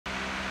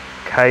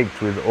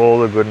caked with all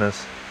the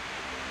goodness.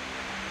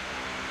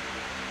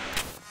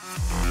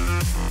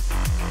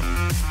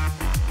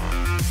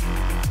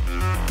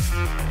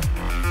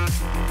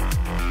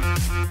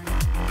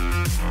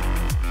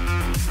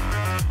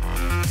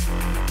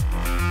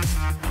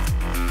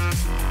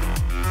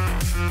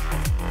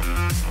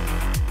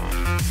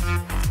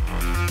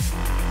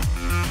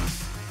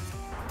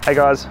 Hey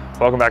guys,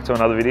 welcome back to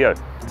another video.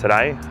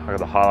 Today, I've got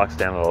the Hilux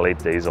down to the Elite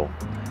Diesel.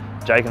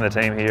 Jake and the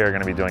team here are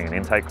going to be doing an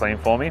intake clean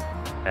for me,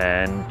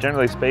 and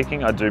generally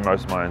speaking, I do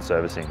most of my own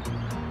servicing.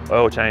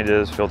 Oil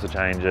changes, filter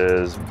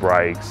changes,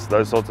 brakes,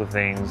 those sorts of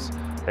things.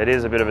 It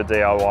is a bit of a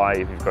DIY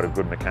if you've got a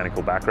good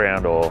mechanical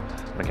background or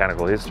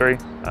mechanical history.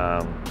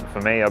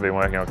 For me, I've been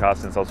working on cars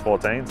since I was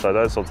 14, so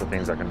those sorts of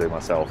things I can do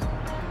myself.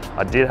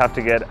 I did have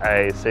to get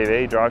a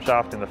CV drive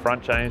shaft in the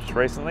front changed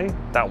recently.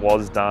 That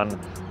was done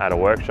at a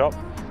workshop.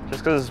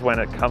 Just because when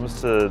it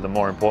comes to the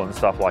more important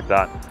stuff like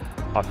that,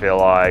 I feel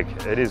like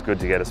it is good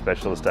to get a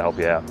specialist to help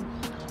you out.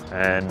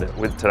 And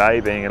with today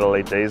being an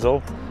Elite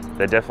Diesel,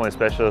 they're definitely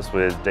specialists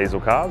with diesel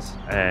cars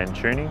and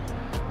tuning.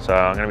 So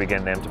I'm going to be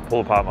getting them to pull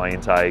apart my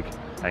intake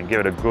and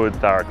give it a good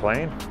thorough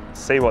clean,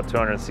 see what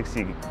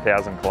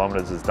 260,000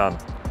 kilometers has done.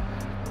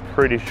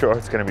 Pretty sure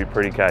it's going to be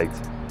pretty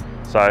caked.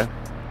 So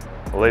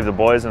I'll leave the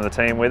boys and the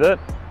team with it,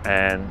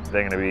 and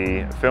they're going to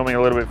be filming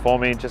a little bit for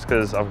me just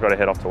because I've got to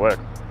head off to work.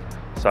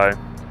 So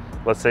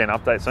let's see an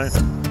update soon.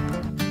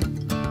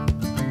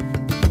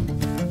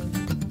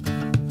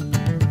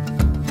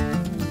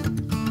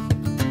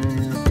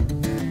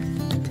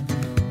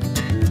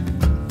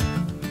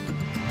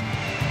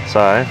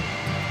 So,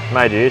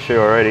 major issue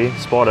already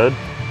spotted.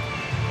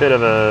 Bit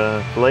of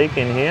a leak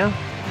in here.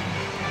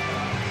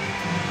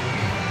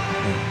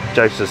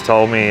 Jake's just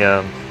told me,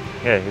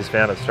 yeah, he's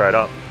found it straight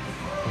up.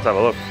 Let's have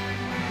a look.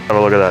 Have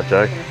a look at that,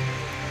 Jake.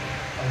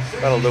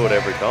 That'll do it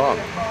every time.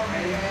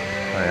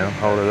 Oh yeah,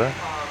 hold it there.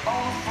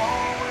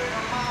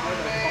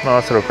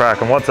 Nice little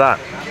crack. And what's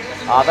that?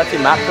 That's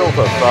your map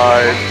filter.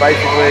 So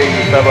basically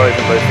your turbo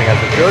isn't boosting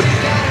as it should.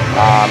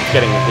 It's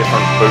getting a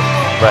different boost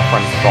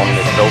reference from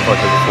this filter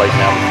because it's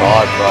leaking out the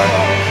side. So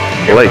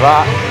get rid of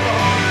that.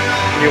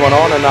 New one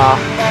on and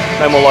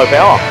no more low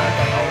power.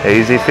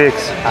 Easy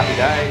fix. Happy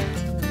days.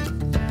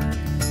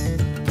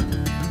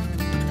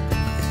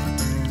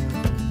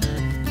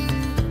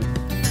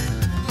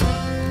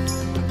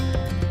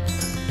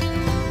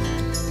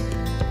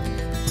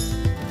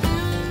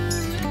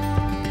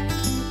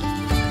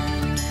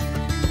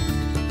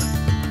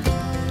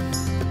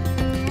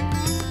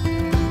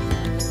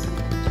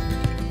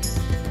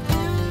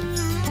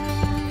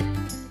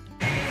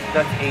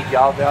 That's an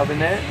EGR valve in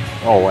there.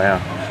 Oh wow,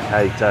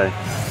 caked, eh?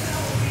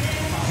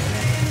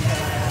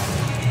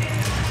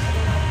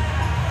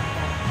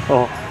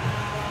 Oh,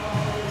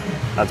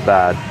 that's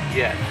bad.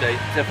 Yeah, so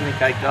it's definitely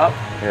caked up.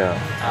 Yeah.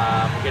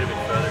 We'll get a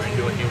bit further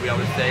into it, you'll be able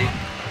to see.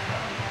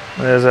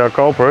 There's our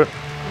culprit.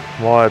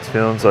 Why it's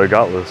feeling so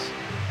gutless.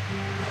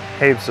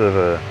 Heaps of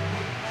a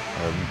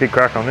big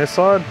crack on this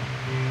side.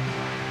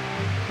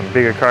 A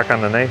bigger crack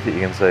underneath that you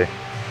can see.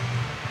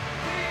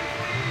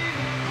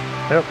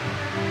 Yep.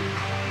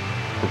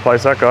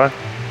 Replace that guy,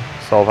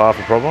 solve half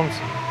the problems,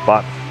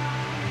 but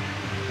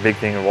the big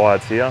thing of why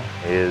it's here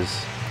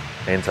is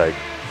intake.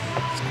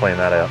 Let's clean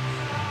that out.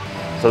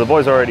 So the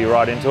boys are already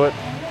right into it.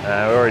 We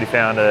already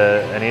found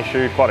an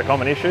issue, quite a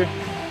common issue.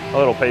 A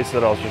little piece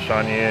that I was just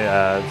showing you,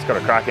 it's got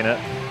a crack in it.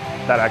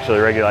 That actually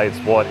regulates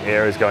what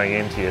air is going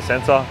into your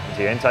sensor,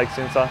 into your intake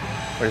sensor,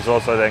 which is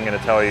also then going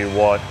to tell you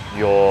what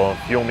your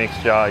fuel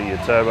mixture, your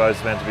turbo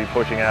is meant to be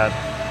pushing at,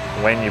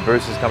 when your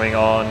boost is coming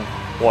on,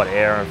 what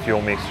air and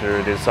fuel mixture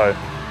it is. So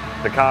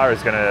the car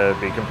is going to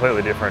be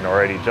completely different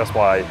already just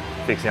by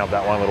fixing up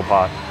that one little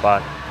part.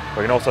 But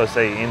we can also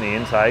see in the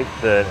intake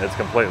that it's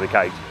completely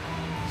caked.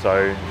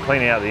 So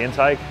cleaning out the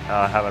intake,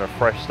 having a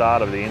fresh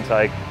start of the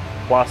intake,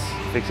 plus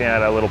fixing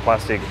out a little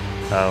plastic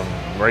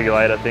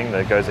regulator thing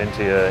that goes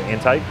into your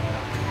intake,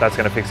 that's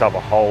going to fix up a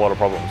whole lot of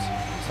problems.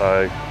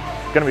 So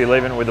going to be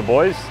leaving it with the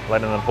boys,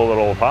 letting them pull it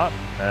all apart,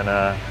 and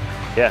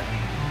yeah,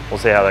 we'll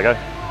see how they go.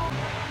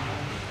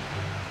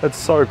 It's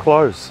so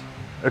close.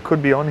 It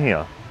could be on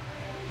here.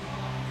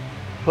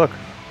 Look,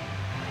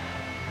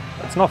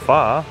 it's not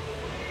far.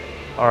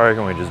 I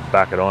reckon we just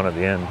back it on at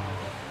the end.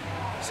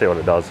 See what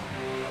it does.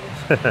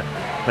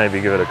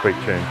 Maybe give it a quick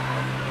tune.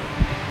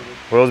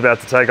 Will's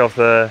about to take off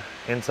the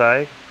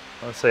intake.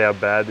 Let's see how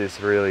bad this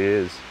really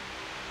is.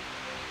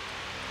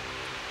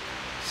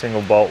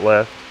 Single bolt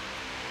left.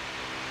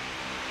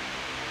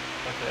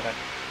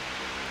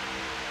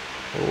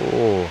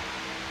 Oh,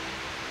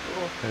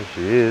 there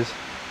she is.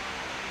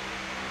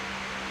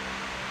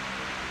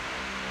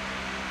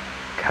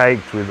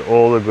 Caked with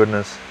all the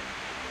goodness.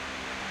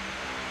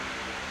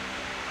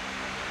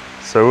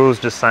 So Will was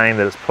just saying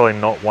that it's probably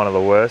not one of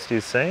the worst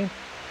you've seen.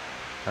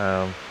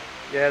 Yeah,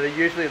 they're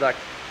usually like,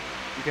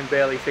 you can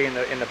barely see in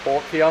the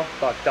ports here,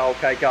 like they'll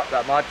cake up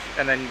that much,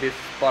 and then this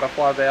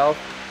butterfly valve,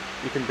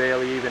 you can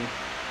barely even,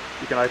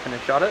 you can open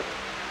and shut it.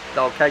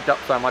 They'll caked up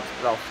so much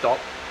that they'll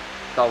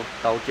stop,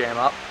 they'll jam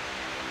up.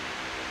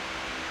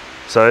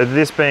 So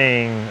this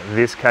being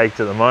this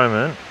caked at the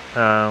moment,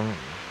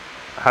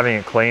 having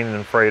it cleaned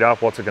and freed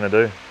up, what's it going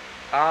to do?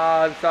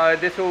 So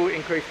this will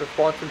increase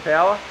response and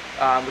power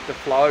with the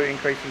flow,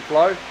 increase in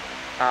flow.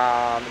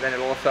 Then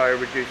it'll also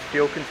reduce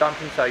fuel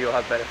consumption, so you'll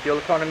have better fuel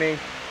economy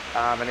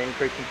and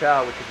increase in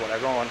power, which is what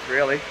everyone wants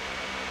really.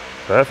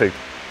 Perfect.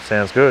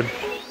 Sounds good.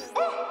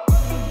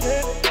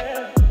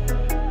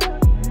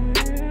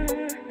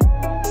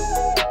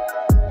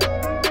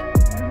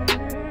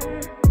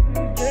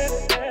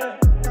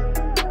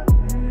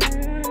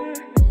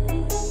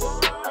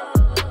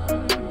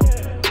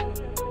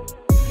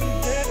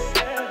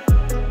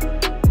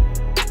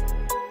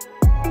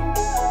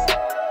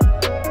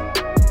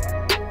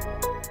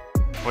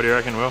 What do you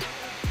reckon, Will?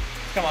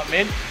 Come up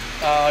mid,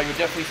 you'll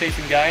definitely see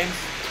some gains,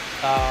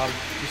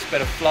 just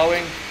better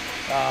flowing,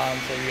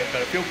 so you get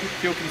better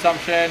fuel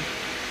consumption,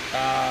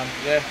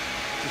 yeah,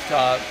 just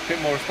a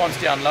bit more response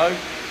down low,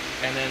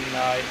 and then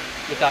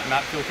with that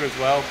map filter as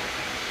well,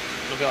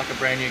 it'll be like a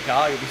brand new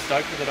car. You'll be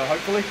stoked with it,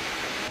 hopefully.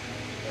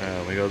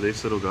 We got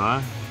this little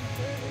guy,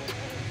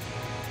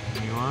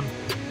 new one,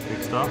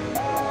 big stuff.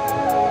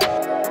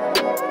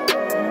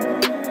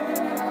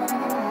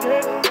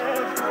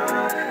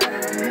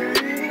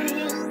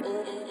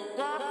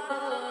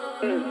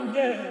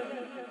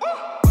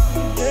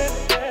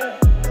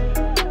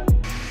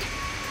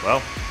 Well,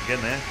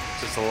 getting there.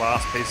 Just the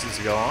last pieces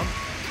to go on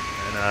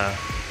and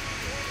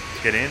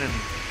get in and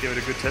give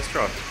it a good test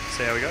drive.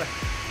 See how we go.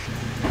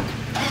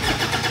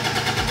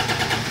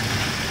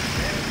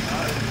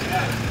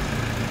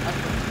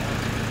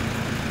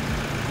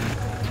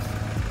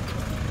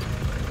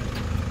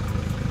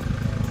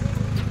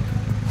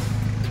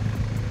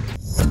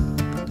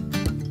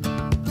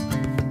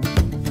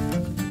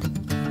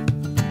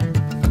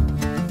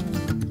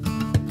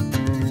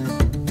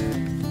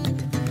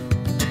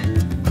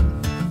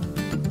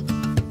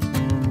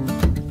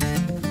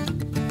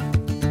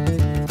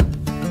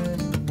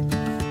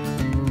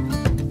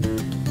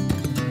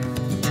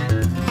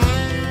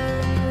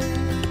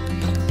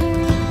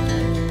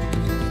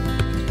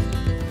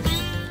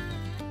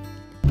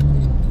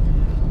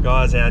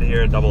 Guys, out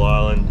here at Double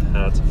Island,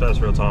 it's the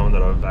first real time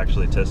that I've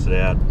actually tested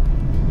out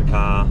the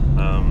car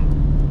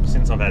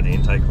since I've had the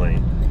intake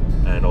clean,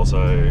 and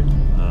also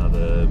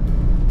the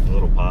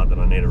little part that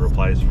I need to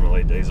replace from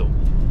Elite Diesel.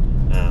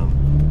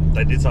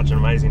 They did such an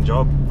amazing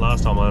job.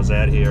 Last time I was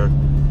out here,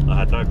 I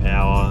had no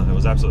power, it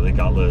was absolutely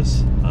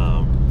gutless.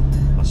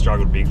 I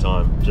struggled big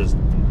time, just,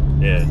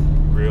 yeah,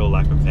 real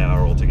lack of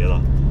power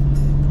altogether.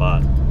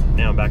 But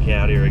now I'm back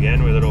out here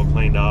again with it all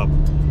cleaned up.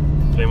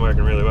 It's been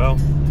working really well.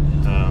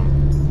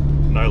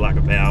 No lack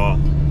of power.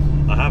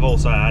 I have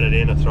also added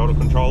in a throttle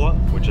controller,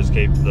 which is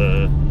keeping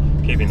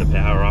the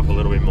power up a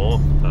little bit more,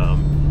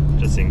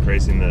 just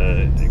increasing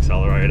the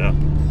accelerator.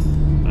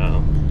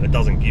 It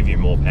doesn't give you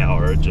more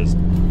power, it just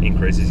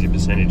increases your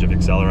percentage of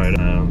accelerator.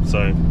 So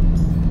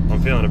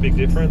I'm feeling a big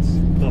difference,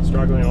 not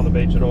struggling on the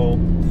beach at all,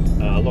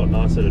 a lot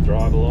nicer to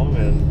drive along.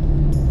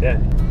 And yeah,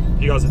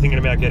 if you guys are thinking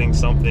about getting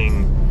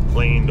something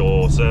cleaned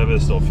or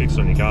serviced or fixed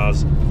on your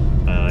cars,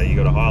 you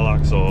got a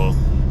Hilux or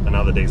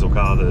another diesel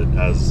car that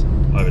has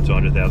over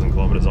 200,000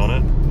 kilometers on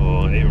it,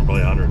 or even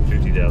probably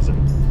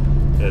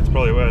 150,000, it's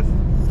probably worth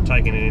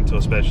taking it into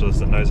a specialist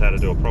that knows how to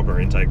do a proper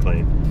intake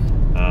clean.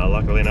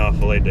 Luckily enough,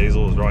 Elite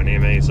Diesel is right near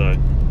me, so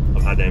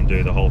I've had them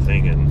do the whole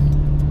thing,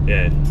 and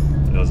yeah,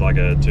 it was like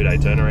a 2-day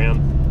turnaround.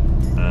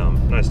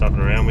 No stuffing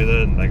around with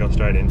it, they got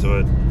straight into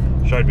it,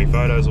 showed me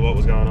photos of what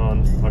was going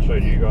on. I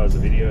showed you guys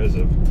the videos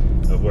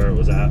of where it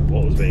was at,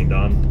 what was being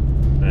done,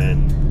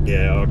 and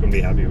yeah, I couldn't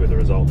be happy with the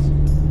results.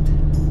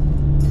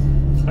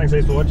 Thanks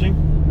heaps for watching.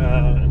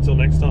 Until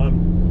next time,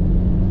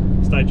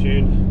 stay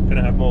tuned.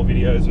 Gonna have more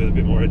videos with a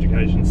bit more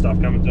education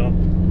stuff coming on.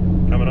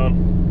 I'm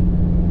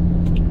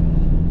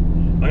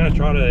gonna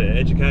try to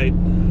educate.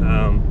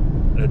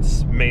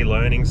 It's me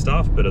learning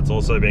stuff, but it's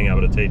also being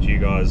able to teach you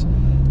guys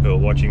who are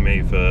watching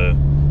me for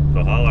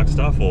Hilux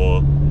stuff,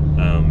 or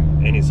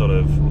any sort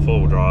of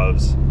four-wheel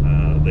drives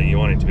that you're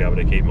wanting to be able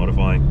to keep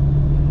modifying.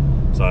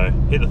 So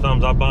hit the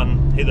thumbs up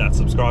button, hit that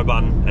subscribe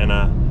button, and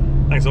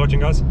thanks for watching,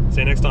 guys. See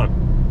you next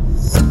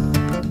time.